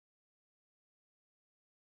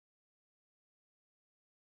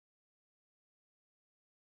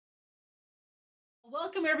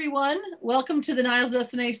Welcome, everyone. Welcome to the Niles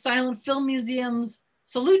Essanay Silent Film Museum's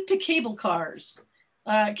Salute to Cable Cars.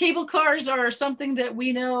 Cable cars are something that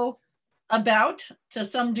we know about to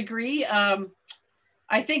some degree.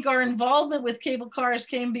 I think our involvement with cable cars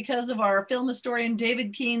came because of our film historian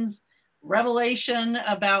David Kihn's revelation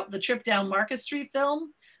about the trip down Market Street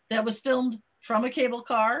film that was filmed from a cable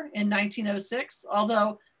car in 1906.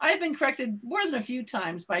 Although I've been corrected more than a few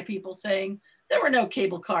times by people saying there were no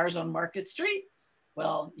cable cars on Market Street.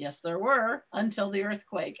 Well, yes, there were until the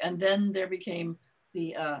earthquake, and then there became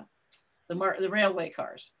the railway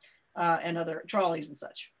cars and other trolleys and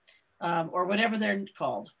such, or whatever they're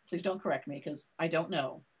called. Please don't correct me because I don't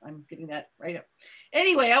know. I'm getting that right up.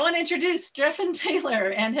 Anyway, I want to introduce Strephon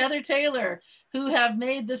Taylor and Heather Taylor, who have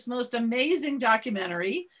made this most amazing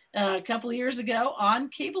documentary a couple of years ago on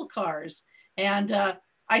cable cars. And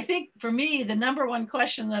I think for me, the number one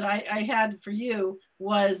question that I had for you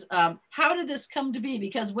was, how did this come to be?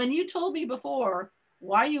 Because when you told me before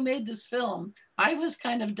why you made this film, I was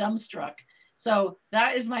kind of dumbstruck. So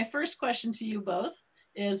that is my first question to you both,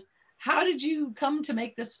 is how did you come to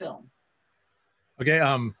make this film? Okay,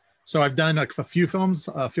 so I've done a few films,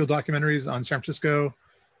 field documentaries on San Francisco.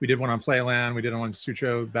 We did one on Playland, we did one on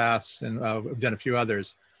Sutro Baths, and we've done a few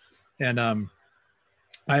others. And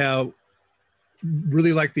I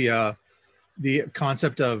really like the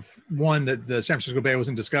concept of, one, that the San Francisco Bay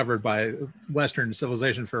wasn't discovered by Western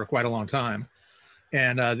civilization for quite a long time.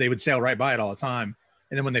 And they would sail right by it all the time.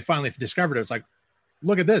 And then when they finally discovered it, it's like,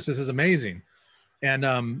 look at this is amazing. And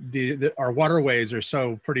our waterways are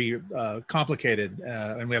so pretty complicated,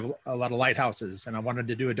 and we have a lot of lighthouses. And I wanted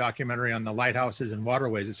to do a documentary on the lighthouses and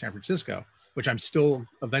waterways of San Francisco, which I'm still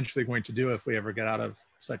eventually going to do if we ever get out of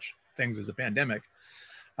such things as a pandemic.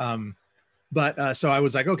 So I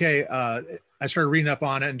was like, okay, I started reading up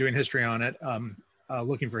on it and doing history on it,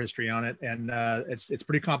 looking for history on it. And it's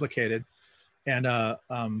pretty complicated. And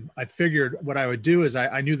I figured what I would do is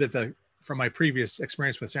I knew that from my previous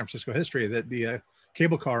experience with San Francisco history, that the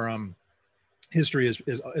cable car history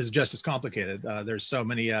is just as complicated. There's so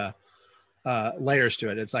many layers to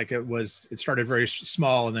it. It's like it started very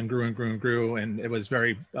small and then grew and grew and grew, and it was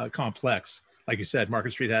very complex. Like you said,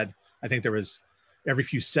 Market Street had, I think there was every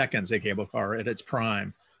few seconds a cable car at its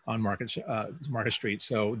prime on Market Street.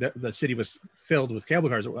 So the city was filled with cable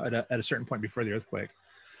cars at a certain point before the earthquake.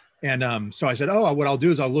 And so I said, oh, what I'll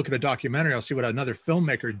do is I'll look at a documentary. I'll see what another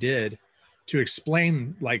filmmaker did to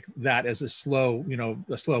explain like that as a slow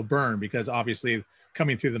burn, because obviously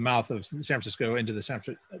coming through the mouth of San Francisco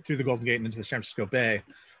through the Golden Gate and into the San Francisco Bay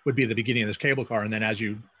would be the beginning of this cable car. And then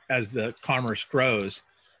as the commerce grows,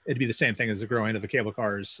 it'd be the same thing as the growing of the cable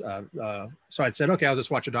cars. So I said, okay, I'll just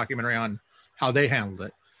watch a documentary on how they handled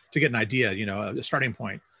it to get an idea, a starting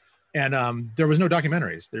point. And there was no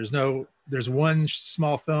documentaries. There's one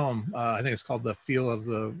small film, I think it's called The Feel of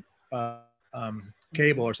the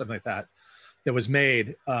Cable or something like that was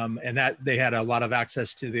made, and that they had a lot of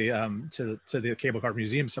access to the cable car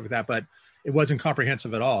museum, stuff like that, but it wasn't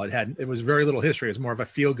comprehensive at all. It was very little history. It was more of a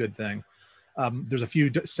feel good thing. There's a few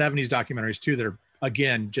 70s documentaries too that are,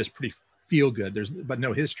 again, just pretty feel good. But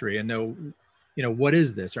no history and no, what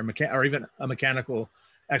is this, or even a mechanical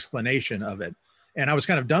explanation of it. And I was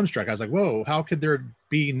kind of dumbstruck. I was like, whoa, how could there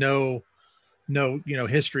be no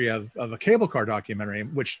history of a cable car documentary,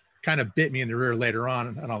 which kind of bit me in the rear later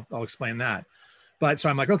on, and I'll explain that. But so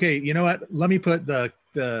I'm like, okay, you know what? Let me put the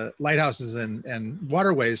lighthouses and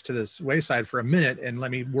waterways to this wayside for a minute, and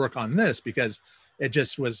let me work on this, because it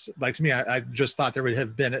just was like, to me, I just thought there would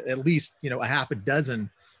have been at least a half a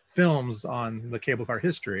dozen films on the cable car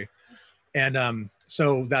history. And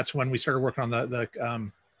so that's when we started working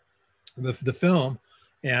on the film.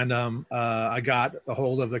 And I got a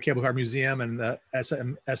hold of the Cable Car Museum and the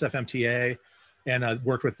SFMTA, and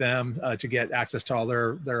worked with them to get access to all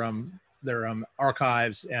their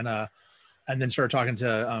archives, and then started talking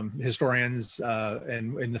to historians.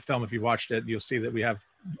 And in the film, if you watched it, you'll see that we have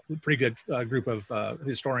a pretty good group of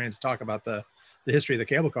historians talk about the history of the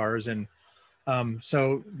cable cars. And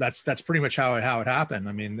so that's pretty much how it happened.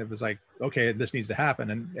 I mean, it was like, okay, this needs to happen.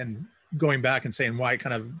 And going back and saying why it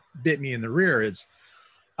kind of bit me in the rear is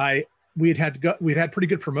we'd had pretty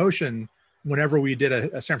good promotion whenever we did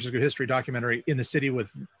a San Francisco history documentary in the city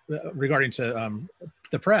regarding to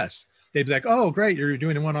the press. They'd be like, oh, great, you're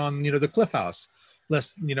doing one on, the Cliff House.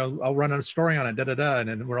 I'll run a story on it, and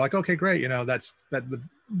then we're like, okay, great.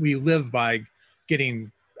 We live by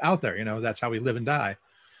getting out there, that's how we live and die.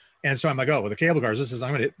 And so I'm like, oh, with the cable cars,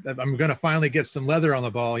 I'm going to finally get some leather on the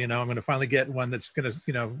ball. I'm going to finally get one that's going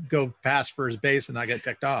to, go past first base and not get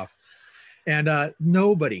picked off. And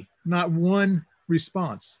nobody, not one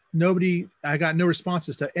response. Nobody, I got no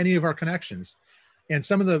responses to any of our connections. And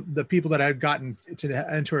some of the people that I'd gotten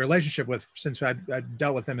into a relationship with since I'd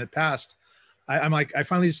dealt with them in the past, I'm like, I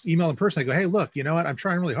finally just email in person. I go, hey, look, you know what? I'm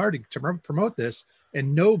trying really hard to promote this,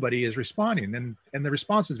 and nobody is responding. And the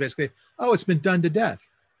response is basically, oh, it's been done to death.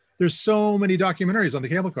 There's so many documentaries on the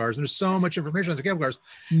cable cars, and there's so much information on the cable cars.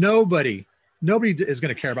 Nobody is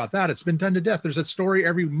going to care about that. It's been done to death. There's a story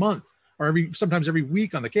every month or sometimes every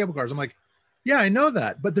week on the cable cars. I'm like, yeah, I know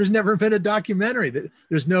that, but there's never been a documentary.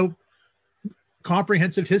 There's no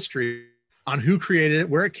comprehensive history on who created it,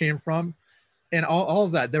 where it came from, and all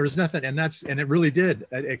of that. There was nothing, and it really did.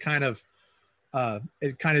 It kind of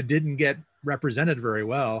didn't get represented very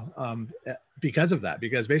well because of that.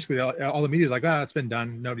 Because basically all the media is like, oh, it's been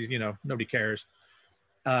done. Nobody cares.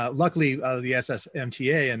 Luckily, the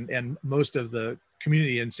SFMTA and most of the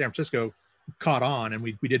community in San Francisco caught on, and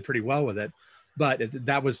we did pretty well with it. But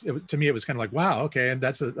to me, it was kind of like, wow, okay, and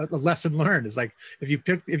that's a lesson learned. It's like if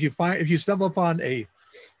you stumble upon a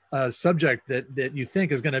subject that you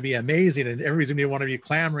think is going to be amazing, and everybody's going to want to be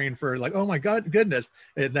clamoring for, like, oh my goodness,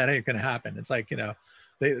 that ain't going to happen. It's like,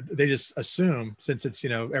 they just assume, since it's,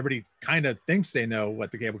 everybody kind of thinks they know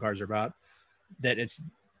what the cable cars are about, that it's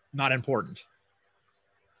not important.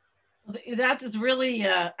 That is really,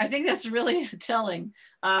 I think that's really telling.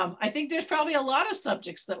 I think there's probably a lot of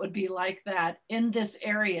subjects that would be like that in this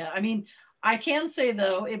area. I mean, I can say,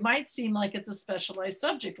 though, it might seem like it's a specialized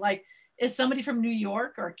subject. Like, is somebody from New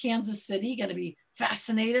York or Kansas City going to be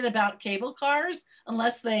fascinated about cable cars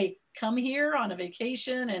unless they come here on a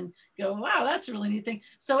vacation and go, wow, that's a really neat thing.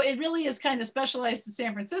 So it really is kind of specialized to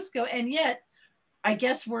San Francisco. And yet, I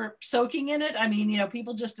guess we're soaking in it. I mean,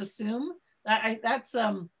 people just assume. I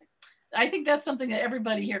think that's something that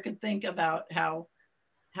everybody here could think about, how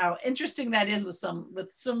interesting that is with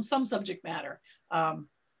some subject matter.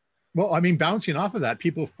 Well, I mean, bouncing off of that,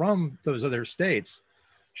 people from those other states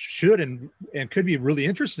should and could be really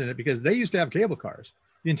interested in it, because they used to have cable cars.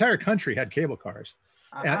 The entire country had cable cars.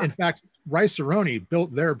 In fact, Rice-A-Roni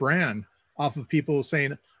built their brand off of people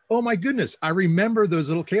saying, oh my goodness, I remember those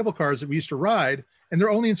little cable cars that we used to ride, and they're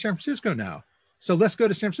only in San Francisco now. So let's go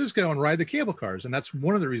to San Francisco and ride the cable cars. And that's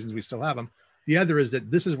one of the reasons we still have them. The other is that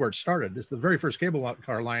this is where it started. This, the very first cable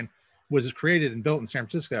car line was created and built in San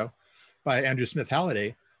Francisco by Andrew Smith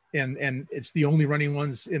Halliday. And it's the only running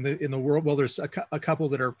ones in the world. Well, there's a couple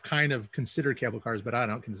that are kind of considered cable cars, but I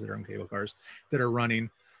don't consider them cable cars, that are running.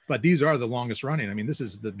 But these are the longest running. I mean, this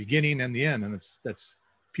is the beginning and the end. And that's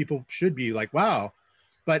people should be like, wow.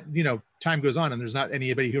 But, time goes on, and there's not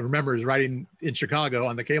anybody who remembers riding in Chicago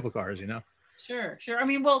on the cable cars, Sure. I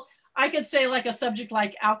mean, well, I could say, like, a subject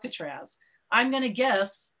like Alcatraz. I'm going to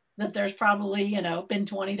guess that there's probably, been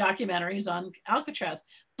 20 documentaries on Alcatraz.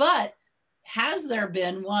 But has there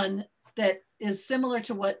been one that is similar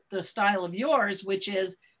to what the style of yours, which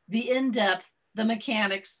is the in-depth, the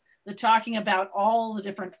mechanics, the talking about all the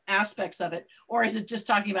different aspects of it? Or is it just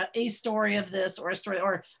talking about a story of this, or a story,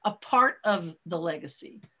 or a part of the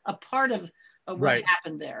legacy, a part of what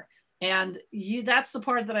happened there? And that's the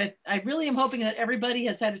part that I really am hoping that everybody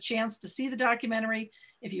has had a chance to see the documentary.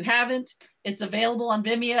 If you haven't, it's available on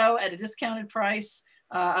Vimeo at a discounted price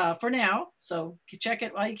for now. So check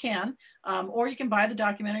it while you can. Or you can buy the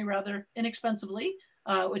documentary rather inexpensively,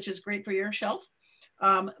 which is great for your shelf.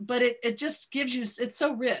 But it just gives you, it's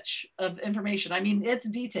so rich of information. I mean, it's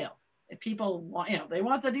detailed. If people want, they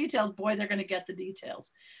want the details, boy, they're going to get the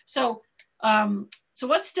details. So, so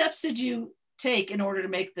what steps did you take in order to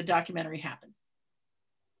make the documentary happen?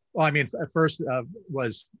 Well, I mean, at first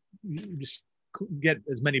was just get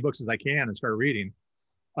as many books as I can and start reading,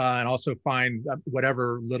 and also find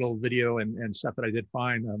whatever little video and stuff that I did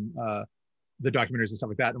find, the documentaries and stuff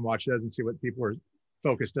like that, and watch those and see what people were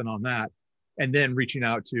focused in on that. And then reaching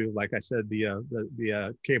out to, like I said,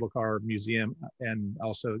 the cable car museum and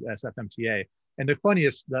also SFMTA. And the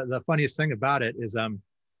funniest thing about it is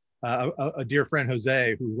a dear friend,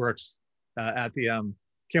 Jose, who works at the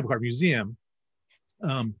cable car museum.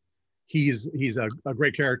 He's a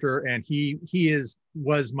great character, and he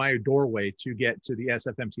was my doorway to get to the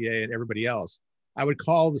SFMTA and everybody else. I would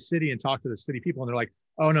call the city and talk to the city people, and they're like,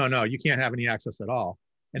 oh no, you can't have any access at all.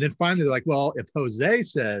 And then finally they're like, well, if Jose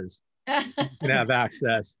says you can have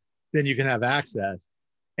access, then you can have access.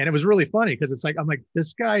 And it was really funny, because it's like, I'm like,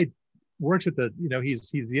 this guy works at the,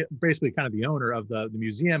 he's basically kind of the owner of the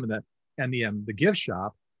museum and the gift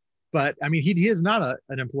shop. But I mean, he is not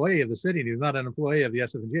an employee of the city, and he's not an employee of the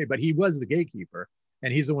SFMTA, but he was the gatekeeper.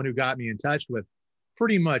 And he's the one who got me in touch with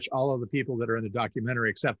pretty much all of the people that are in the documentary,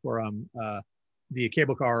 except for the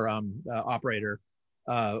cable car operator.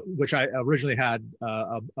 which I originally had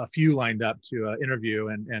a few lined up to interview,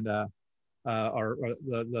 and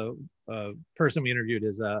the person we interviewed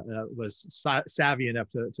was savvy enough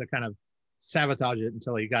to kind of sabotage it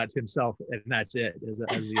until he got himself, and that's it, as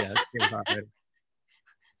the cable operator.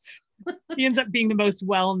 He ends up being the most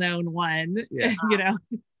well-known one, yeah. you know.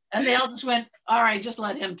 And they all just went, all right, just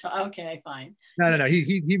let him talk. Okay, fine. No.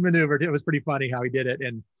 He maneuvered. It was pretty funny how he did it.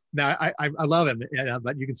 And now I love him,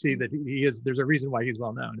 but you can see that he is. There's a reason why he's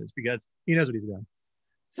well known. It's because he knows what he's doing.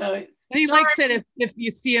 So he likes it if you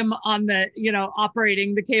see him on the, you know,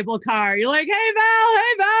 operating the cable car. You're like, hey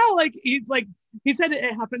Val. Like he said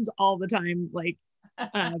it happens all the time. Like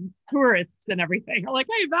tourists and everything are like,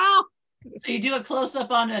 hey Val. So you do a close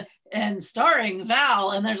up on and starring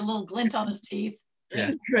Val, and there's a little glint on his teeth.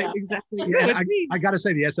 Yeah, right, exactly. Yeah, I got to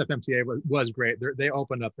say the SFMTA was great. They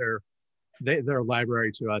opened up their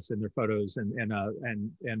library to us and their photos,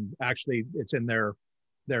 and actually it's in their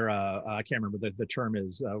I can't remember the term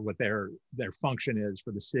is what their function is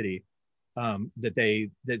for the city. I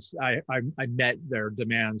met their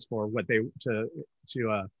demands for what they to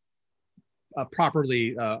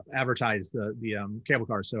properly advertise the cable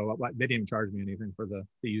car. So they didn't even charge me anything for the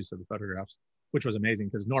use of the photographs, which was amazing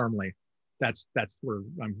because normally that's where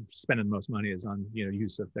I'm spending the most money is on, you know,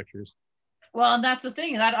 use of pictures. Well, and that's the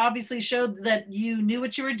thing. That obviously showed that you knew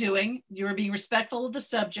what you were doing. You were being respectful of the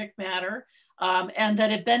subject matter, and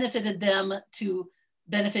that it benefited them to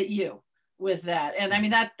benefit you with that. And I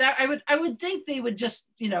mean, that I would think they would just,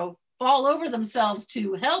 you know, fall over themselves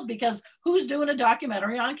to help, because who's doing a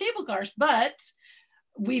documentary on cable cars? But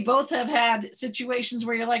we both have had situations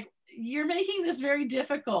where you're like, you're making this very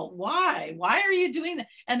difficult. Why are you doing that?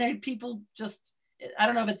 And then people just, I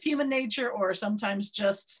don't know if it's human nature or sometimes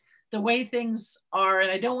just the way things are. And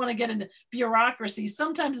I don't want to get into bureaucracy.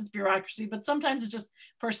 Sometimes it's bureaucracy, but sometimes it's just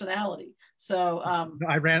personality. So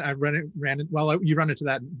I ran it. Well, you run into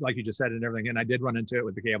that, like you just said, and everything. And I did run into it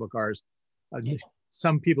with the cable cars.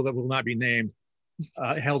 Some people that will not be named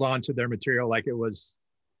held on to their material like there was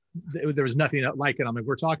nothing like it. I mean,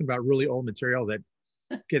 we're talking about really old material that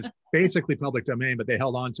gets basically public domain, but they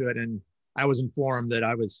held on to it. And I was informed that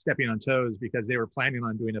I was stepping on toes because they were planning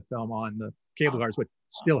on doing a film on the cable cars, which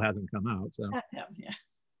still hasn't come out. So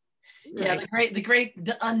yeah, the great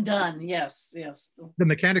undone. Yes. The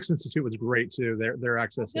Mechanics Institute was great too. Their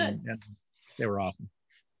access and they were awesome.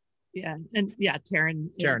 Yeah, and yeah, Taryn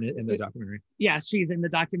in the documentary. Yeah, she's in the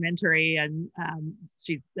documentary, and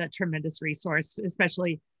she's a tremendous resource,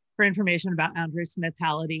 especially for information about Andrew Smith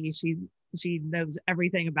Halliday. She knows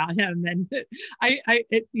everything about him, and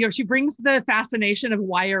she brings the fascination of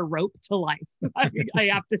wire rope to life. I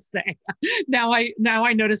have to say, now I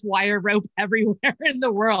notice wire rope everywhere in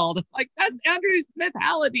the world. Like, that's Andrew Smith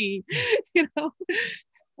Halliday, you know.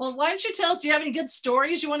 Well, why don't you tell us, do you have any good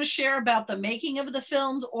stories you want to share about the making of the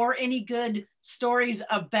films, or any good stories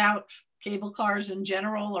about cable cars in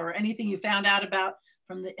general, or anything you found out about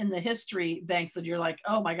in the history banks that you're like,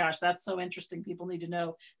 oh my gosh, that's so interesting, people need to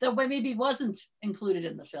know, that maybe wasn't included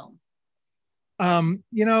in the film?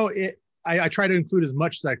 You know, I try to include as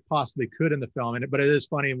much as I possibly could in the film, but it is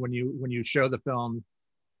funny when you show the film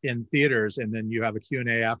in theaters and then you have a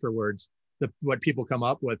Q&A afterwards, what people come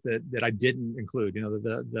up with that I didn't include, you know,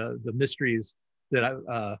 the mysteries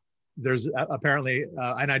that there's apparently,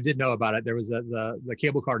 and I did know about it. There was the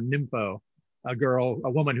cable car nympho,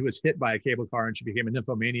 a woman who was hit by a cable car, and she became a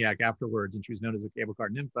nymphomaniac afterwards, and she was known as the cable car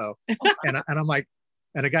nympho. and I'm like,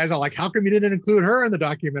 and the guys are like, how come you didn't include her in the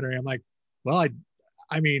documentary? I'm like, well,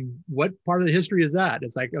 I mean, what part of the history is that?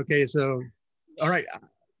 It's like, okay, so, all right,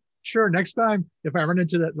 sure, next time if I run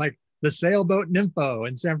into that, like the sailboat nympho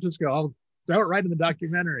in San Francisco, I'll throw it right in the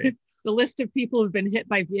documentary. The list of people who've been hit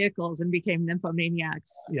by vehicles and became nymphomaniacs.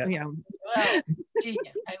 Yeah. You know. Well, gee,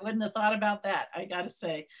 I wouldn't have thought about that, I gotta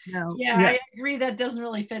say. No. Yeah, I agree, that doesn't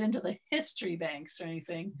really fit into the history banks or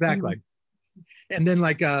anything. Exactly. Mm-hmm. And then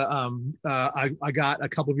like I got a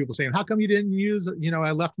couple of people saying, how come you didn't use, you know,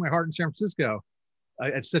 I left my heart in San Francisco.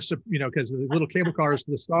 It's such a, you know, because the little cable cars for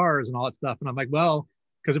the stars and all that stuff. And I'm like, well,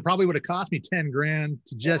 because it probably would have cost me 10 grand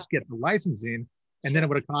to just get the licensing. And then it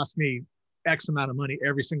would have cost me X amount of money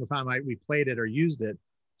every single time we played it or used it.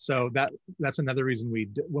 So that's another reason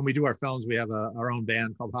when we do our films, we have our own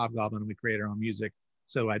band called Hobgoblin, and we create our own music.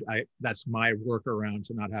 So that's my workaround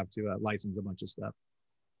to not have to license a bunch of stuff.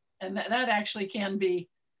 And that actually can be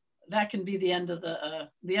the end of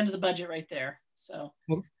the budget right there. So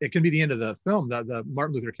well, it can be the end of the film. The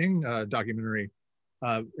Martin Luther King documentary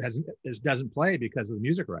doesn't play because of the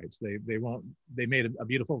music rights. They made a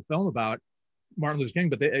beautiful film about Martin Luther King,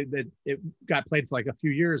 but it got played for like a few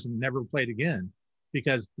years and never played again.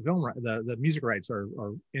 because the music rights are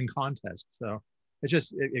in contest. So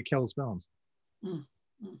it kills films.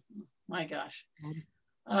 My gosh.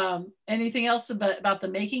 Anything else about the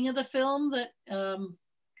making of the film that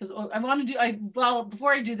because I want to do well,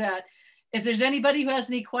 before I do that, if there's anybody who has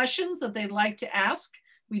any questions that they'd like to ask,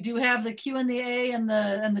 we do have the Q&A and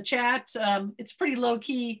the chat. It's pretty low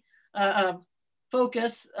key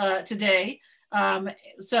focus today.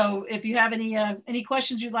 So if you have any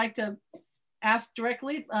questions you'd like to ask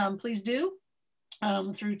directly, please do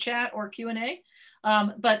through chat or Q&A.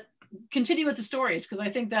 But continue with the stories, because I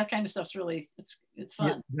think that kind of stuff's really it's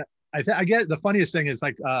fun. Yeah, I get the funniest thing is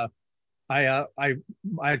like I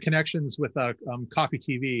had connections with Coffee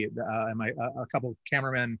TV and a couple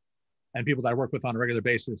cameramen and people that I work with on a regular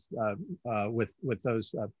basis with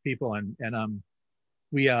those people, and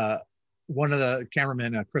we one of the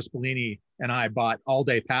cameramen, Chris Bellini, and I bought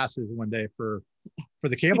all-day passes one day for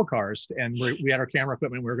the cable cars, and we had our camera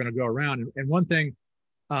equipment. We were going to go around, and one thing,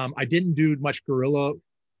 I didn't do much guerrilla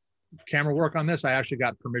camera work on this. I actually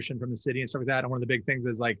got permission from the city and stuff like that. And one of the big things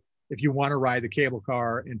is like, if you want to ride the cable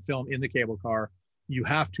car and film in the cable car, you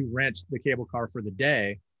have to rent the cable car for the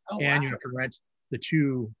day, and you have to rent the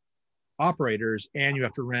 2 operators, and you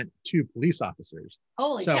have to rent 2 police officers.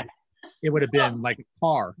 Holy cow. It would have been like a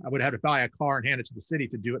car. I would have had to buy a car and hand it to the city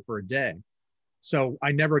to do it for a day. So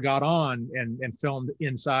I never got on and filmed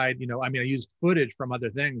inside. I mean, I used footage from other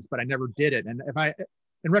things, but I never did it. And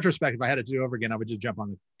in retrospect, if I had to do it over again, I would just jump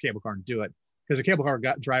on the cable car and do it, because the cable car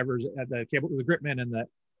got drivers at the gripmen, and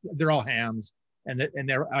they're all hams, and it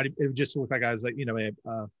would just look like I was like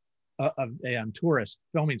a tourist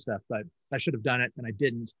filming stuff. But I should have done it, and I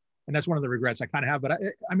didn't, and that's one of the regrets I kind of have. But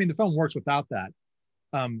I mean, the film works without that.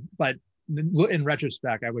 But in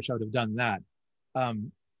retrospect, I wish I would have done that.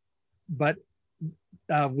 But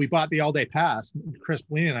we bought the all-day pass. Chris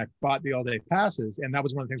Bellini and I bought the all-day passes, and that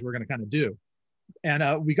was one of the things we were going to kind of do.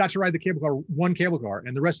 And we got to ride the cable car, one cable car,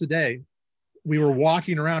 and the rest of the day we were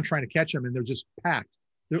walking around trying to catch them, and they're just packed.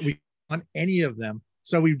 We on any of them,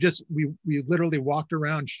 so we literally walked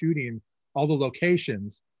around shooting all the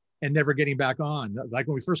locations and never getting back on. Like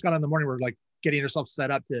when we first got on in the morning, we were like getting ourselves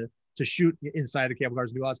set up to shoot inside the cable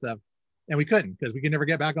cars and do all that stuff, and we couldn't, because we could never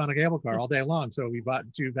get back on a cable car all day long. So we bought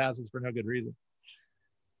 2 passes for no good reason.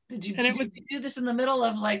 Did you do this in the middle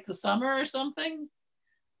of like the summer or something?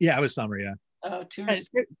 Yeah, it was summer. Yeah. Oh,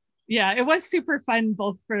 tourist. Yeah, it was super fun,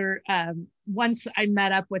 both for once I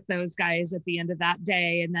met up with those guys at the end of that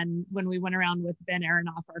day, and then when we went around with Ben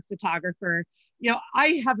Aronoff, our photographer.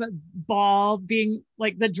 I have a ball being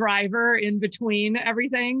like the driver in between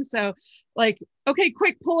everything. So like, okay,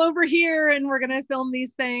 quick, pull over here and we're gonna film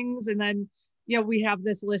these things, and then we have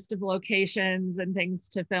this list of locations and things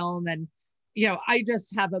to film, and I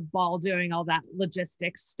just have a ball doing all that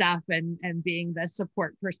logistics stuff and being the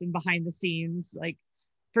support person behind the scenes. Like,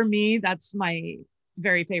 for me, that's my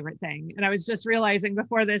very favorite thing. And I was just realizing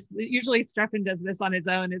before this, usually Strephon does this on his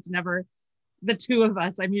own. It's never the 2 of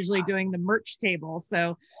us. I'm usually doing the merch table.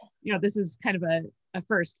 So, this is kind of a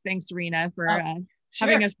first. Thanks, Rena, for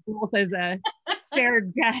having us both as a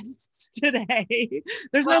shared guests today.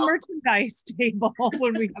 There's no merchandise table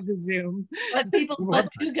when we have the Zoom. But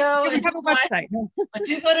do go and have a website. But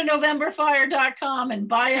do go to novemberfire.com and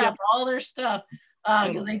buy up all their stuff.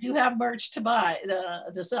 Because they do have merch to buy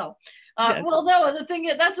to sell. Yes. Well, no,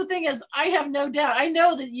 that's the thing is, I have no doubt. I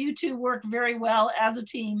know that you 2 work very well as a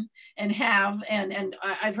team, and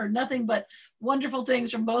I've heard nothing but wonderful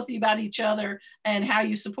things from both of you about each other and how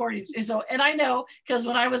you support each other. So, and I know, because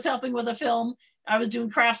when I was helping with a film, I was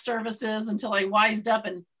doing craft services until I wised up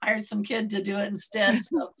and hired some kid to do it instead.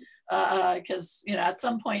 So, because at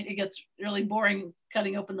some point it gets really boring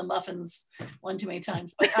cutting open the muffins one too many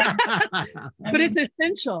times. But it's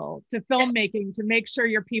essential to filmmaking to make sure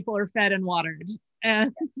your people are fed and watered,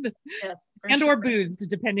 and or boozed,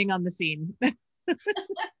 depending on the scene.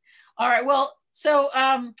 All right. Well, so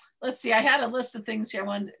let's see. I had a list of things here.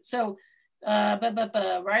 Writing.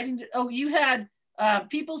 You had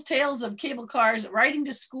People's Tales of Cable Cars, Riding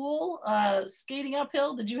to School, Skating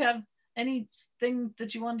Uphill. Did you have anything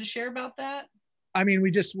that you wanted to share about that? I mean,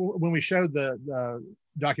 when we showed the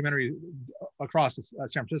documentary across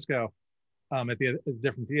San Francisco at the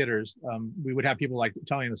different theaters, we would have people like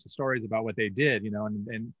telling us the stories about what they did,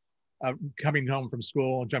 and coming home from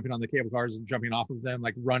school, jumping on the cable cars and jumping off of them,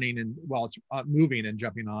 like running and while it's moving and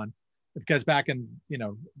jumping on, because back in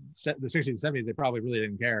the 60s and 70s, they probably really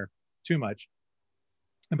didn't care too much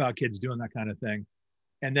about kids doing that kind of thing.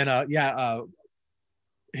 And then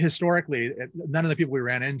historically, none of the people we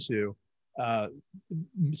ran into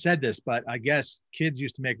said this, but I guess kids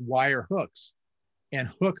used to make wire hooks and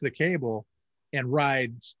hook the cable and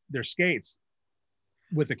ride their skates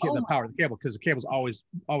with the power of the cable, because the cable's always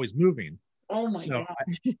moving. Oh my so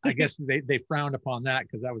God. I guess they frowned upon that,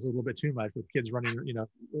 because that was a little bit too much with kids running,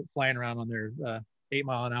 flying around on their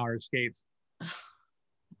 8-mile-an-hour skates.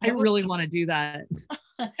 I really want to do that.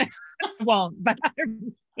 Well, but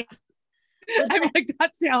I'm like,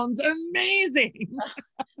 that sounds amazing.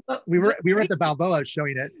 We were at the Balboa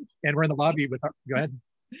showing it, and we're in the lobby with go ahead.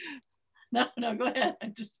 No, go ahead.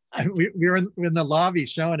 We were in the lobby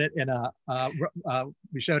showing it, and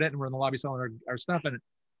we showed it, and we're in the lobby selling our stuff,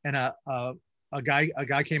 and a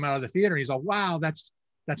guy came out of the theater, and he's all, wow, that's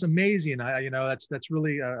amazing. That's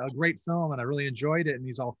really a great film, and I really enjoyed it. And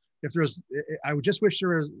he's all, I would just wish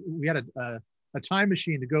we had a time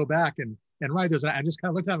machine to go back and ride those. And I just kind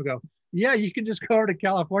of looked at him and go, yeah, you can just go over to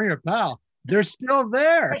California, pal. They're still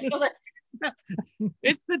there.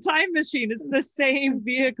 It's the time machine. It's the same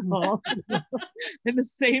vehicle in the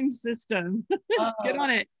same system. Get on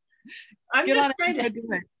it. I'm just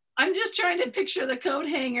trying to picture the coat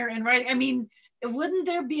hanger and right. I mean, wouldn't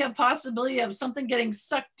there be a possibility of something getting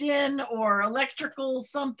sucked in, or electrical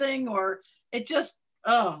something, or it just,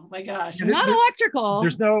 oh my gosh. Not electrical.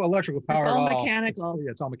 There's no electrical power at all. It's all mechanical.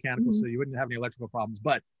 It's all mechanical, so you wouldn't have any electrical problems.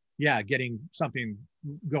 But yeah, getting something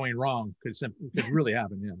going wrong could really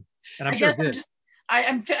happen. Yeah, and I'm sure it did.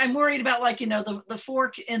 I'm worried about, like, the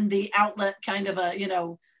fork in the outlet, kind of a,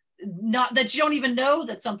 not that you don't even know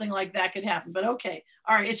that something like that could happen. But okay,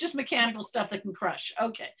 all right, it's just mechanical stuff that can crush.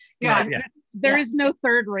 Okay, yeah. There is no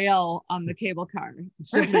third rail on the cable car.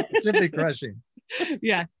 Simply crushing.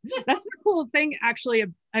 Yeah, that's the cool thing, actually.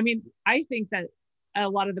 I mean, I think that a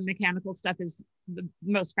lot of the mechanical stuff is the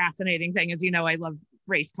most fascinating thing. As you know, I love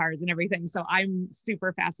race cars and everything, so I'm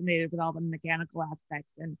super fascinated with all the mechanical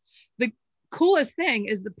aspects. And the coolest thing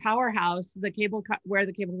is the powerhouse, where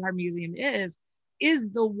the cable car museum is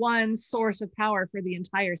the one source of power for the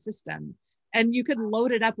entire system. And you could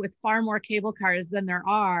load it up with far more cable cars than there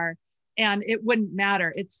are, and it wouldn't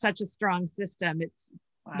matter. It's such a strong system. It's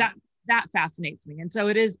that fascinates me. And so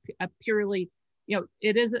it is a purely,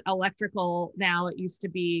 it is electrical now. It used to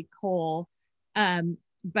be coal,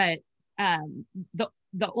 but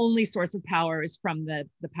the only source of power is from the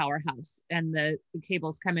powerhouse, and the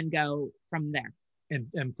cables come and go from there.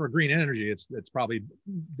 And for green energy, it's probably,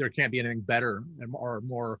 there can't be anything better or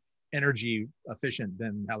more energy efficient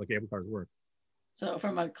than how the cable cars work. So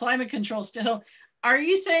from a climate control still, are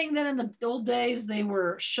you saying that in the old days they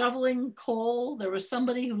were shoveling coal? There was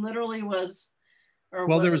somebody who literally was, there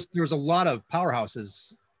was a lot of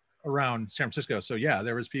powerhouses around San Francisco. So yeah,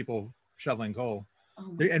 there was people shoveling coal.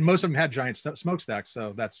 And most of them had giant smokestacks.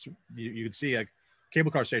 So that's, you could see a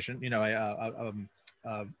cable car station,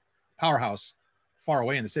 a powerhouse far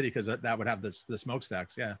away in the city, because that would have the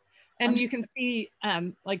smokestacks. Yeah. And you can see,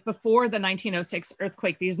 like before the 1906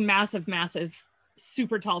 earthquake, these massive,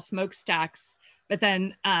 super tall smokestacks, but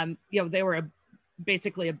then, they were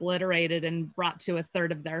basically obliterated and brought to a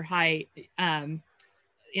third of their height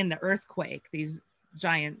in the earthquake, these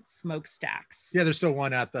giant smokestacks. Yeah, there's still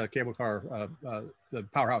one at the cable car, the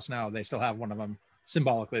powerhouse now. They still have one of them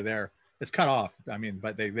symbolically there. It's cut off, I mean,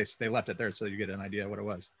 but they left it there so you get an idea what it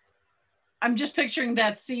was. I'm just picturing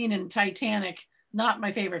that scene in Titanic, not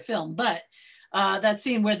my favorite film, but that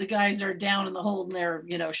scene where the guys are down in the hole and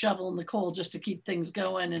they're, shoveling the coal just to keep things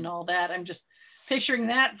going and all that. I'm just picturing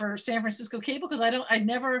that for San Francisco cable, because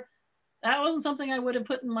that wasn't something I would have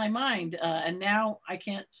put in my mind. And now I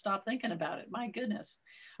can't stop thinking about it. My goodness.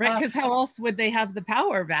 Right, because how else would they have the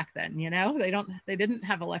power back then? They didn't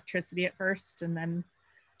have electricity at first, and then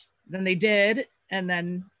they did, and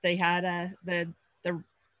then they had the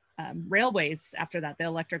railways after that, the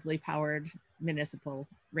electrically powered municipal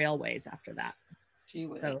railways after that.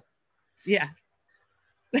 So, yeah.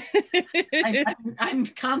 I'm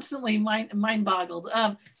constantly mind boggled.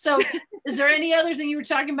 So is there any other thing you were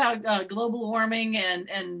talking about, global warming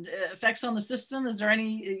and effects on the system? Is there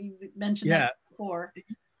any, you mentioned that before?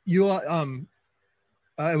 It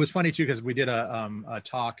was funny too, because we did a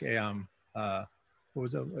talk, what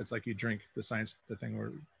was it? It's like you drink the thing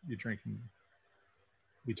where you drink, and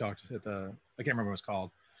we talked at I can't remember what it was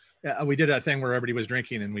called. Yeah, we did a thing where everybody was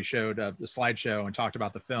drinking, and we showed a slideshow and talked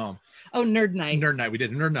about the film. Oh, Nerd Night. Nerd Night. We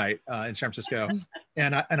did a Nerd Night in San Francisco,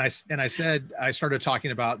 and I said, I started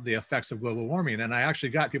talking about the effects of global warming, and I actually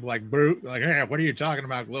got people like, hey, what are you talking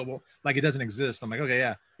about, global? Like, it doesn't exist. I'm like,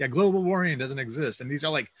 okay, yeah, global warming doesn't exist, and these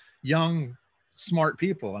are like young, smart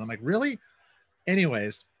people, and I'm like, really?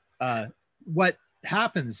 Anyways, what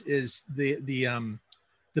happens is the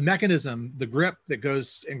mechanism, the grip that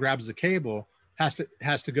goes and grabs the cable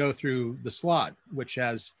has to go through the slot, which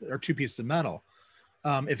are two pieces of metal.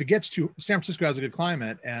 If it gets too, San Francisco has a good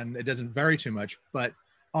climate and it doesn't vary too much, but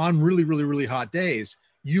on really, really, really hot days,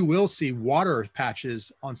 you will see water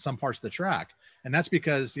patches on some parts of the track. And that's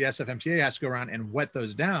because the SFMTA has to go around and wet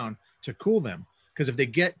those down to cool them. Because if they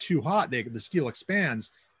get too hot, the steel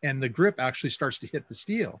expands and the grip actually starts to hit the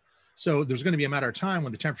steel. So there's going to be a matter of time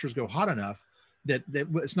when the temperatures go hot enough that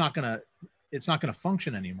it's not going to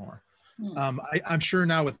function anymore. I'm sure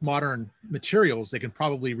now with modern materials, they can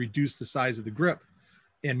probably reduce the size of the grip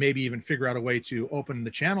and maybe even figure out a way to open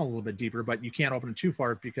the channel a little bit deeper, but you can't open it too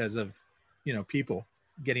far because of, people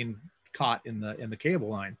getting caught in the cable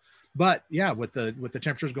line. But yeah, with the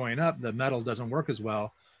temperatures going up, the metal doesn't work as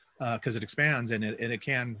well because it expands and it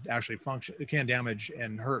can actually function. It can damage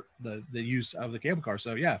and hurt the use of the cable car.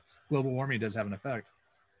 So yeah, global warming does have an effect.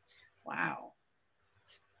 Wow.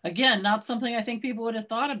 Again, not something I think people would have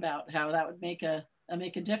thought about, how that would make a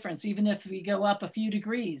difference, even if we go up a few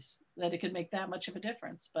degrees, that it could make that much of a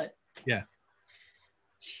difference. But yeah.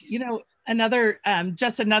 Another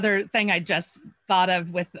thing I just thought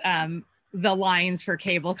of with the lines for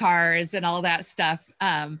cable cars and all that stuff.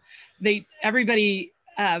 Everybody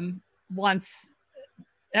wants,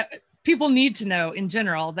 people need to know in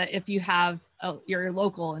general that if you have you're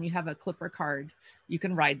local and you have a Clipper card, you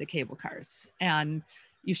can ride the cable cars, and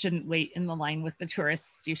you shouldn't wait in the line with the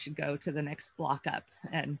tourists. You should go to the next block up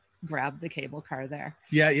and grab the cable car there.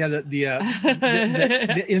 Yeah.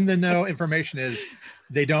 The in the know information is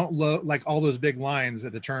they don't load like all those big lines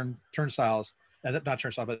at the turnstiles, not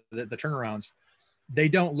turnstile, but the turnarounds. They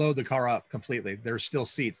don't load the car up completely. There's still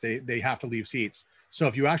seats. They have to leave seats. So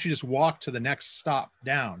if you actually just walk to the next stop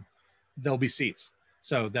down, there'll be seats.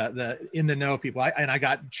 So the in the know people, I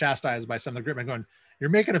got chastised by some of the gripmen going, "You're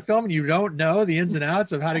making a film and you don't know the ins and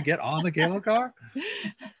outs of how to get on the cable car?"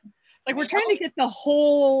 It's like, we're trying to get the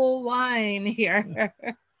whole line here.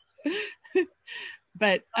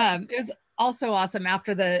 But it was also awesome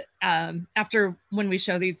after when we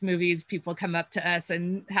show these movies, people come up to us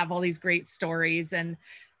and have all these great stories. And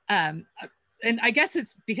I guess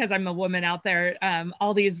it's because I'm a woman out there.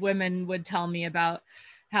 All these women would tell me about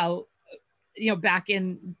how, back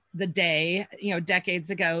in the day, decades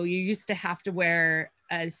ago, you used to have to wear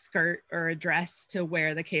a skirt or a dress to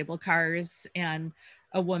wear the cable cars, and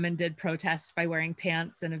a woman did protest by wearing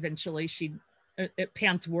pants, and eventually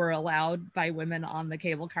pants were allowed by women on the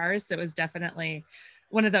cable cars. So it was definitely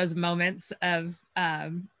one of those moments of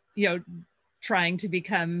trying to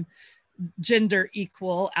become gender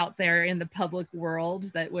equal out there in the public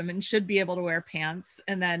world, that women should be able to wear pants.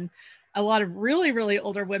 And then a lot of really, really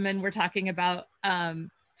older women were talking about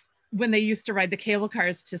when they used to ride the cable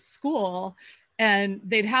cars to school, and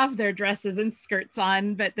they'd have their dresses and skirts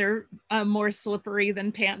on, but they're more slippery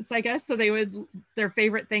than pants, I guess. So their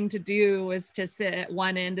favorite thing to do was to sit at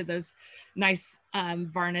one end of those nice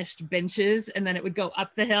varnished benches, and then it would go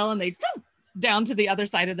up the hill and they'd down to the other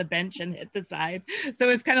side of the bench and hit the side. So it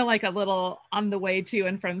was kind of like a little on the way to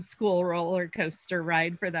and from school roller coaster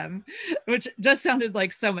ride for them, which just sounded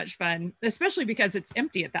like so much fun, especially because it's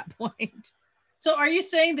empty at that point. So are you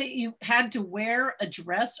saying that you had to wear a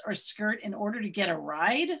dress or skirt in order to get a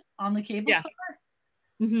ride on the cable car?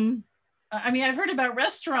 Mm-hmm. I mean, I've heard about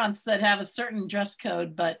restaurants that have a certain dress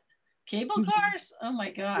code, but cable cars? Oh my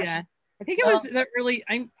gosh. Yeah. I think it was the early,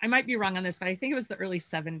 I might be wrong on this, but I think it was the early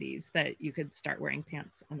 70s that you could start wearing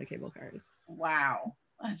pants on the cable cars. Wow.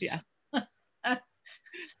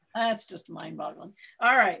 That's just mind-boggling.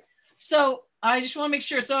 All right. So I just want to make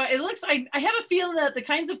sure. So it looks, I have a feeling that the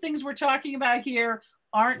kinds of things we're talking about here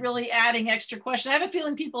aren't really adding extra questions. I have a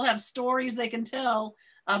feeling people have stories they can tell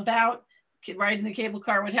about riding the cable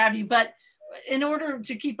car, what have you. But in order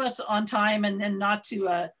to keep us on time and not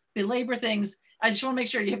to belabor things, I just want to make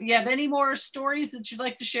sure you have any more stories that you'd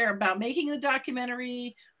like to share about making the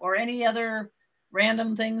documentary, or any other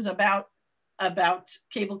random things about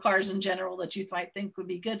cable cars in general that you might think would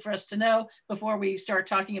be good for us to know before we start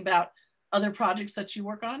talking about other projects that you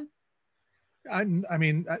work on? I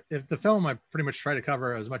mean, if the film, I pretty much try to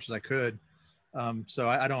cover as much as I could. So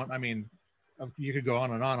I don't, I mean, you could go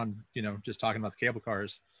on and on, just talking about the cable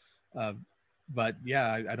cars. But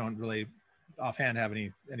yeah, I don't really offhand have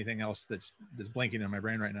anything else that's blinking in my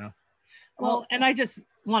brain right now. Well, and I just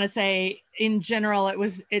want to say, in general,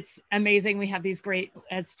 it's amazing. We have these great,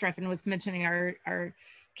 as Strephon was mentioning, our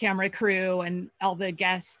camera crew and all the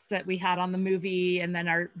guests that we had on the movie, and then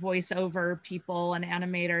our voiceover people and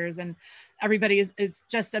animators, and everybody it's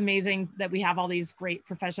just amazing that we have all these great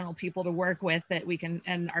professional people to work with, that we can,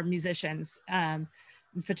 and our musicians,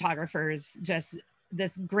 photographers, just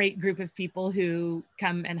this great group of people who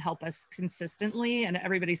come and help us consistently, and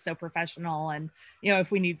everybody's so professional. And, you know,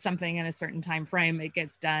 if we need something in a certain time frame, it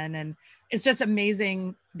gets done. And it's just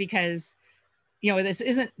amazing because, you know,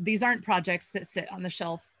 these aren't projects that sit on the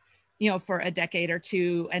shelf, you know, for a decade or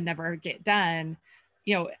two and never get done.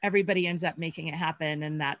 You know, everybody ends up making it happen,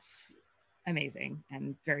 and that's amazing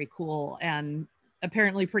and very cool, and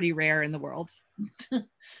apparently pretty rare in the world.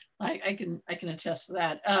 I can attest to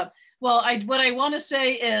that. Well, what I want to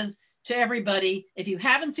say is to everybody, if you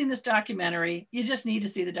haven't seen this documentary, you just need to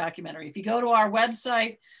see the documentary. If you go to our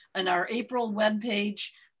website and our April webpage,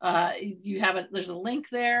 there's a link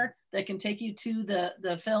there that can take you to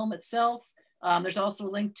the film itself. There's also a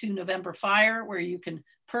link to November Fire where you can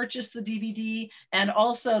purchase the DVD. And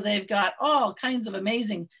also they've got all kinds of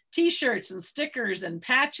amazing t-shirts and stickers and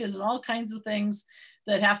patches and all kinds of things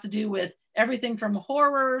that have to do with everything from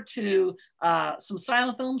horror to some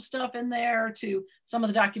silent film stuff in there, to some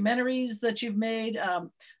of the documentaries that you've made,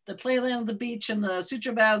 the Playland on the Beach and the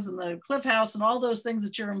Sutro Baths and the Cliff House and all those things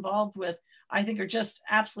that you're involved with, I think are just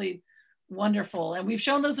absolutely wonderful. And we've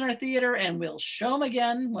shown those in our theater, and we'll show them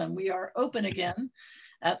again when we are open again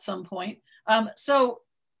at some point. So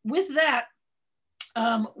with that,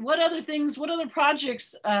 what other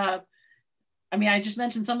projects, I mean, I just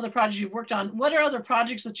mentioned some of the projects you've worked on. What are other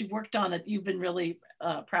projects that you've worked on that you've been really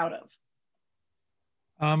proud of?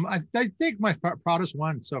 I think my proudest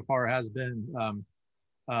one so far has been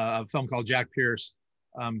a film called Jack Pierce,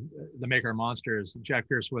 the maker of Monsters. Jack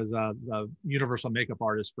Pierce was the Universal makeup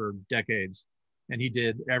artist for decades, and he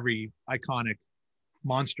did every iconic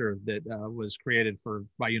monster that was created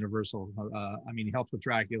by Universal. I mean, he helped with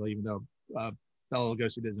Dracula, even though Bela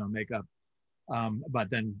Lugosi did his own makeup. But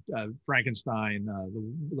then Frankenstein,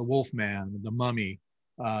 the Wolfman, the Mummy.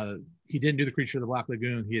 He didn't do the Creature of the Black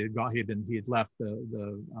Lagoon. He had left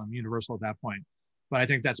the Universal at that point. But I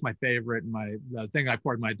think that's my favorite, and the thing I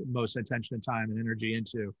poured my most attention and time and energy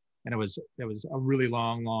into. And it was a really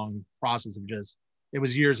long process of it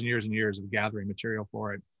was years and years and years of gathering material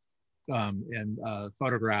for it, and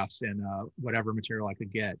photographs and whatever material I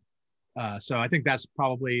could get. So I think that's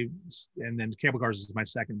probably, and then Cable Cars is my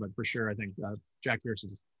second, but for sure I think Jack Pierce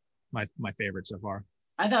is my favorite so far.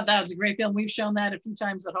 I thought that was a great film. We've shown that a few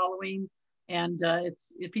times at Halloween, and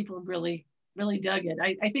people really dug it.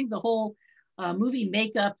 I think the whole movie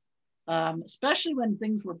makeup, especially when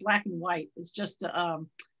things were black and white, it's just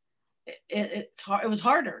it was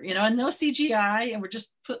harder, you know, and no CGI, and we're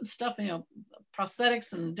just putting stuff, you know,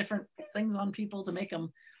 prosthetics and different things on people to make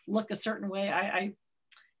them look a certain way.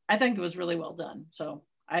 I think it was really well done. So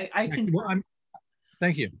I can. Well,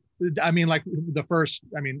 thank you. I mean, like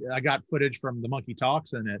I got footage from The Monkey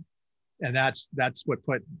Talks in it, and that's what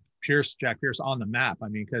put Jack Pierce on the map. I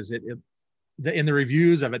mean, because in the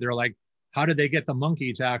reviews of it, they're like, how did they get the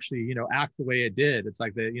monkey to actually, you know, act the way it did? It's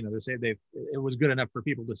like they say it was good enough for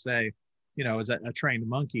people to say, you know, it was a trained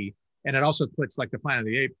monkey, and it also puts like the Planet of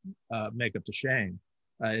the Apes makeup to shame.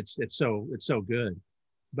 It's so good,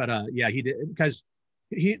 but yeah, he did, because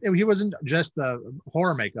he wasn't just the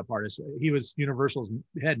horror makeup artist. He was Universal's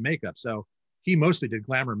head makeup, so he mostly did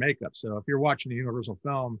glamour makeup. So if you're watching a Universal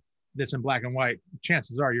film that's in black and white,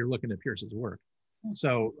 chances are you're looking at Pierce's work.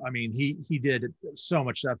 So I mean, he did so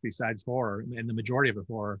much stuff besides horror, and the majority of it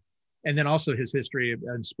horror. And then also his history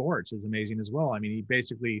in sports is amazing as well. I mean, he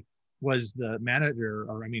basically was the manager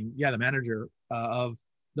of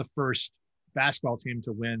the first basketball team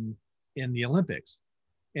to win in the Olympics.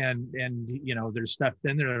 And you know, there's stuff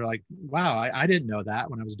in there that are like, wow, I didn't know that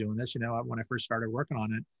when I was doing this. You know, when I first started working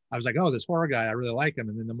on it, I was like, oh, this horror guy, I really like him.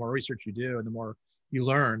 And then the more research you do and the more you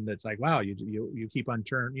learn, that's like, wow, you keep on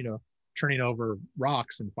turning over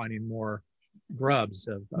rocks and finding more grubs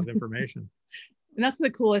of information. And that's the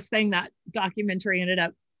coolest thing. That documentary ended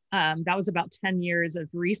up, that was about 10 years of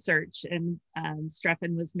research, and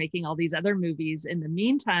Strephon was making all these other movies in the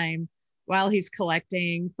meantime, while he's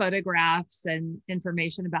collecting photographs and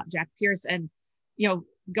information about Jack Pierce, and, you know,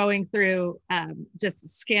 going through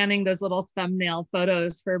just scanning those little thumbnail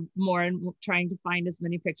photos for more, and trying to find as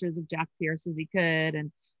many pictures of Jack Pierce as he could,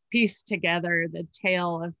 and piece together the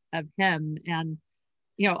tale of him, and,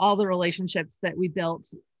 you know, all the relationships that we built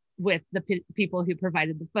with the people who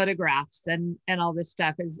provided the photographs, and all this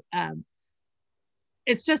stuff is,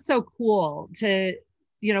 it's just so cool to,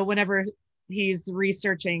 you know, whenever he's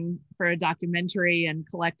researching for a documentary and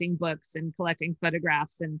collecting books and collecting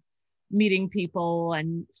photographs and meeting people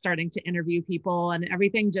and starting to interview people, and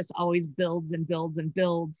everything just always builds and builds and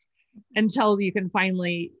builds until you can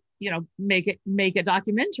finally, you know, make a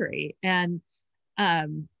documentary. And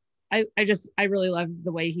I really love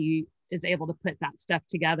the way he is able to put that stuff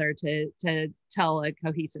together to tell a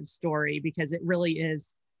cohesive story, because it really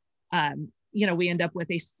is, we end up with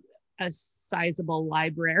a sizable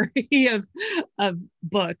library of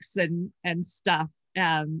books and stuff,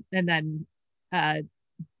 and then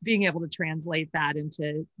being able to translate that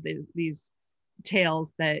into these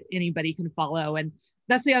tales that anybody can follow. And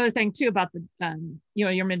that's the other thing too about the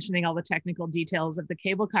you're mentioning all the technical details of the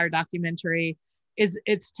cable car documentary. Is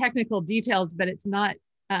it's technical details, but it's not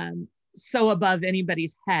so above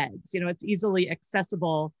anybody's heads. It's easily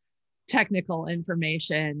accessible technical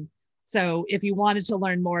information. So if you wanted to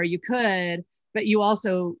learn more, you could, but you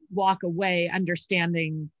also walk away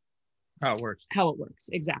understanding how it works.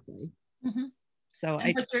 Exactly. Mm-hmm. So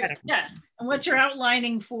and what you're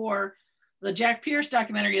outlining for the Jack Pierce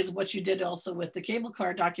documentary is what you did also with the cable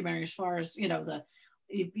car documentary, as far as,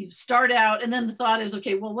 you start out and then the thought is,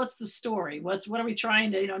 okay, well, what's the story? What are we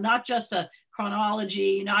trying to, not just a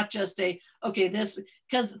chronology, not just this,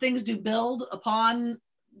 because things do build upon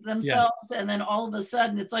themselves. And then all of a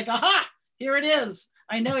sudden it's like, aha, here it is.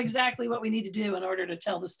 I know exactly what we need to do in order to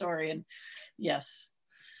tell the story. And yes,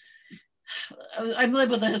 I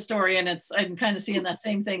live with a historian. I'm kind of seeing that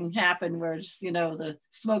same thing happen, where just, the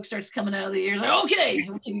smoke starts coming out of the ears. Like, okay,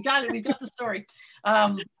 we got it. We've got the story.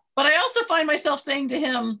 But I also find myself saying to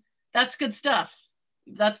him, that's good stuff.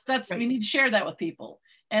 That's right. We need to share that with people.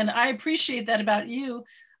 And I appreciate that about you,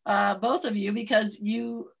 both of you, because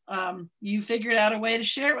you figured out a way to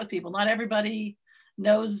share it with people. Not everybody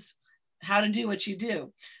knows how to do what you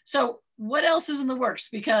do. So what else is in the works?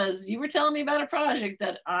 Because you were telling me about a project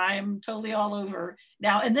that I'm totally all over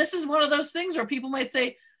now. And this is one of those things where people might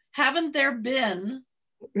say, haven't there been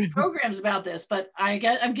programs about this? But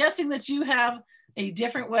I'm guessing that you have a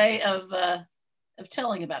different way of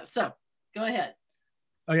telling about it. So go ahead.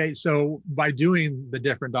 Okay, so by doing the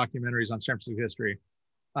different documentaries on San Francisco history,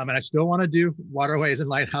 and I still want to do waterways and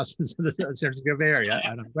lighthouses in the San Francisco Bay Area,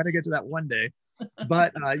 and I'm going to get to that one day.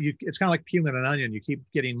 But it's kind of like peeling an onion. You keep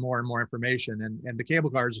getting more and more information, and the cable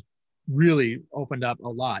cars really opened up a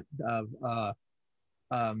lot of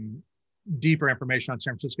deeper information on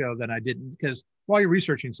San Francisco than I didn't. Because while you're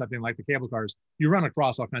researching something like the cable cars, you run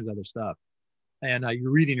across all kinds of other stuff. And you're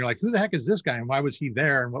reading, you're like, who the heck is this guy? And why was he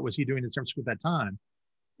there? And what was he doing in San Francisco at that time?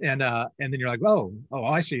 And then you're like, oh,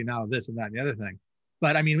 I see now this and that and the other thing.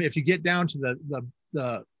 But I mean, if you get down to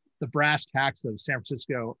the brass tacks of San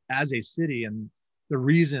Francisco as a city, and the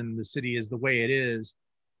reason the city is the way it is,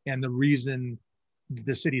 and the reason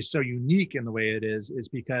the city is so unique in the way it is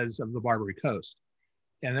because of the Barbary Coast.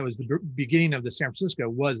 And that was the beginning of the San Francisco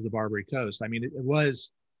was the Barbary Coast. I mean, it was,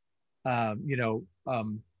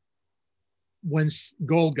 once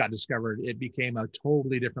gold got discovered, it became a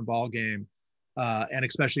totally different ball game, and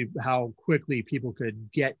especially how quickly people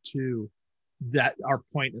could get to our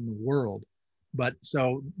point in the world. But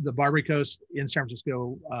so the Barbary Coast in San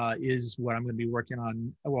Francisco is what I'm going to be working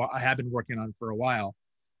on. Well, I have been working on for a while,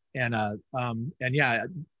 and yeah,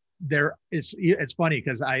 it's funny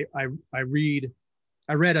because I read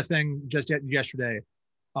a thing just yesterday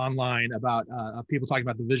online about people talking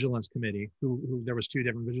about the Vigilance Committee, who there was 2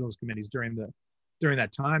 different Vigilance Committees during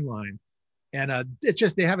that timeline, and it's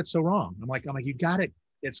just they have it so wrong. I'm like you got it.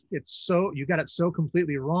 You got it so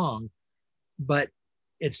completely wrong, but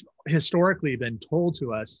it's historically been told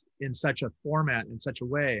to us in such a format, in such a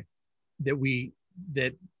way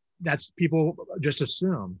that's people just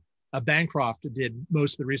assume. Bancroft did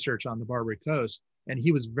most of the research on the Barbary Coast, and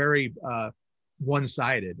he was very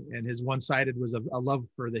one-sided, and his one-sided was a love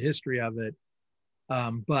for the history of it,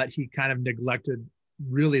 but he kind of neglected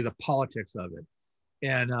really the politics of it.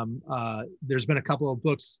 And there's been a couple of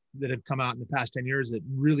books that have come out in the past 10 years that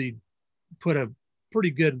really put a pretty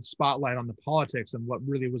good spotlight on the politics and what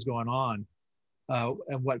really was going on,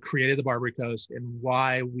 and what created the Barbary Coast, and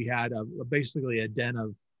why we had basically a den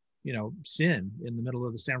of sin in the middle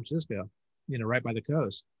of the San Francisco, right by the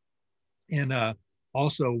coast. And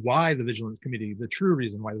also why the Vigilance Committee, the true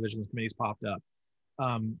reason why the Vigilance Committee's popped up.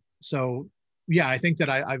 So yeah, I think that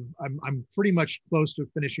I'm pretty much close to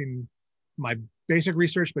finishing my basic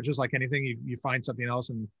research, but just like anything, you find something else.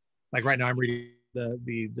 And like right now I'm reading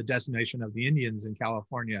the Decimation of the Indians in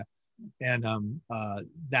California. And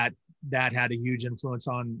that had a huge influence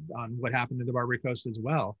on what happened to the Barbary Coast as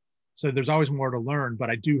well. So there's always more to learn, but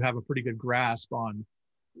I do have a pretty good grasp on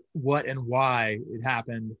what and why it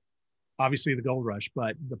happened. Obviously the gold rush,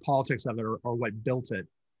 but the politics of it are what built it.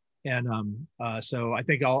 And so I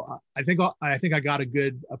think I got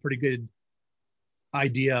a pretty good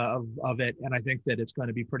idea of it. And I think that it's going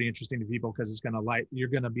to be pretty interesting to people, because it's going to you're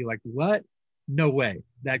going to be like, what? No way.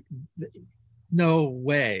 No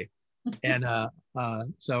way And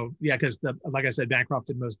so yeah, because like I said, Bancroft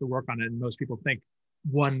did most of the work on it, and most people think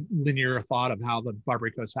one linear thought of how the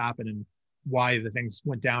Barbary Coast happened and why the things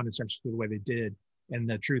went down in San Francisco the way they did. And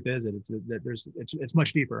the truth is that it's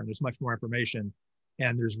much deeper, and there's much more information,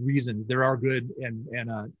 and there's reasons. There are good and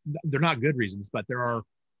they're not good reasons, but there are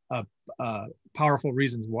powerful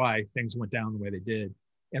reasons why things went down the way they did,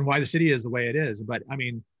 and why the city is the way it is. But I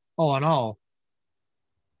mean, all in all,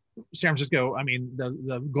 San Francisco, I mean,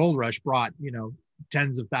 the gold rush brought,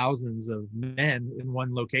 tens of thousands of men in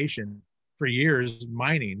one location for years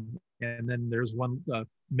mining. And then there's one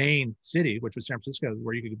main city, which was San Francisco,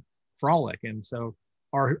 where you could frolic. And so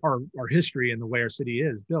our history and the way our city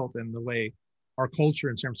is built and the way our culture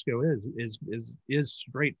in San Francisco is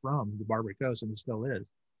straight from the Barbary Coast, and it still is.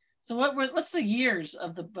 So what's the years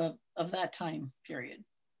of that time period?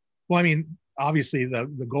 Well, I mean, obviously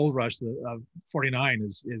the gold rush of 49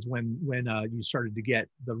 is when you started to get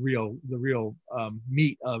the real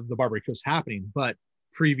meat of the Barbary Coast happening. But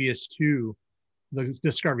previous to the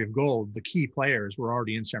discovery of gold, the key players were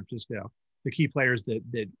already in San Francisco. The key players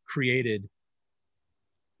that created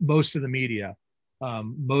most of the media,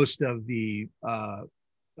 most of the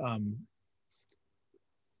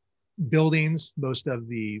buildings, most of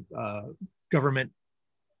the government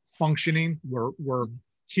functioning were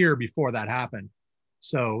here before that happened.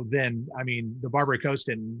 So then, I mean, the Barbary Coast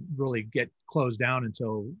didn't really get closed down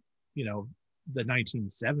until, the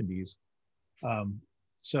 1970s.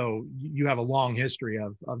 So you have a long history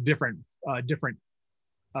of different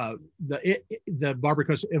the Barbary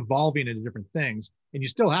Coast evolving into different things, and you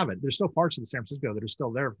still have it. There's still parts of the San Francisco that are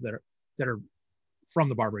still there that are from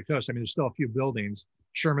the Barbary Coast. I mean, there's still a few buildings.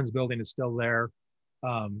 Sherman's building is still there.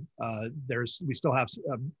 We still have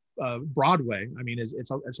Broadway. I mean,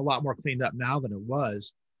 it's a lot more cleaned up now than it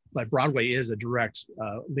was, but Broadway is a direct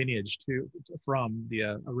lineage from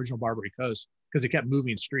the original Barbary Coast, because they kept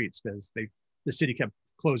moving streets because the city kept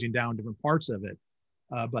closing down different parts of it,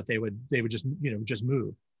 but they would just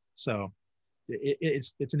move. So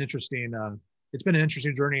it's an interesting it's been an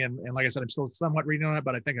interesting journey, and like I said, I'm still somewhat reading on it,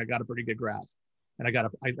 but I think I got a pretty good grasp, and I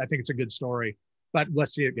think it's a good story. But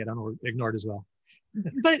let's see it get ignored as well.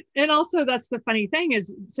 And also that's the funny thing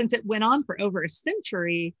is, since it went on for over a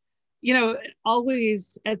century,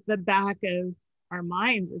 always at the back of our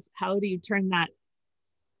minds is, how do you turn that,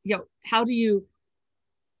 how do you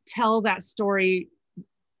tell that story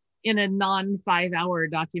in a non 5-hour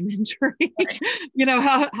documentary? Right.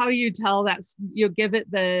 How do you tell that, give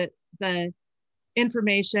it the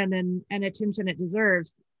information and attention it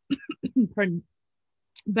deserves,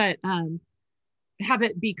 but have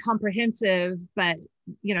it be comprehensive, but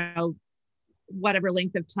whatever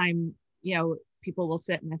length of time people will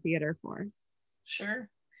sit in a theater for. Sure.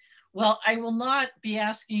 Well, I will not be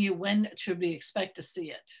asking you when should we expect to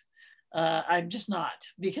see it. I'm just not,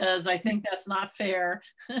 because I think that's not fair.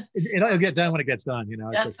 It'll get done when it gets done.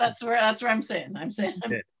 That's where I'm saying. I'm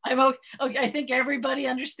okay. I think everybody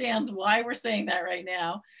understands why we're saying that right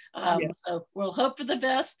now. So we'll hope for the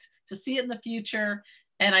best to see it in the future.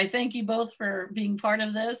 And I thank you both for being part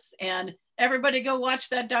of this, and everybody go watch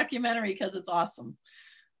that documentary because it's awesome.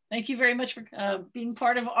 Thank you very much for being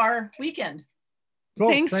part of our weekend. Cool.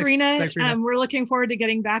 Thanks, Rena. Thanks, Rena. We're looking forward to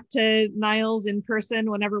getting back to Niles in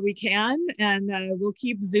person whenever we can, and we'll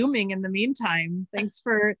keep Zooming in the meantime. Thanks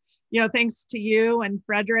to you and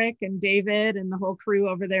Frederick and David and the whole crew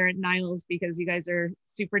over there at Niles, because you guys are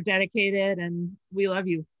super dedicated and we love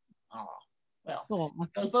you. Oh. Well, cool.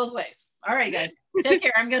 It goes both ways. All right, guys. Take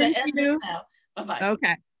care. I'm going to end this now. Bye-bye.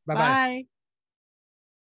 Okay. Bye-bye. Bye.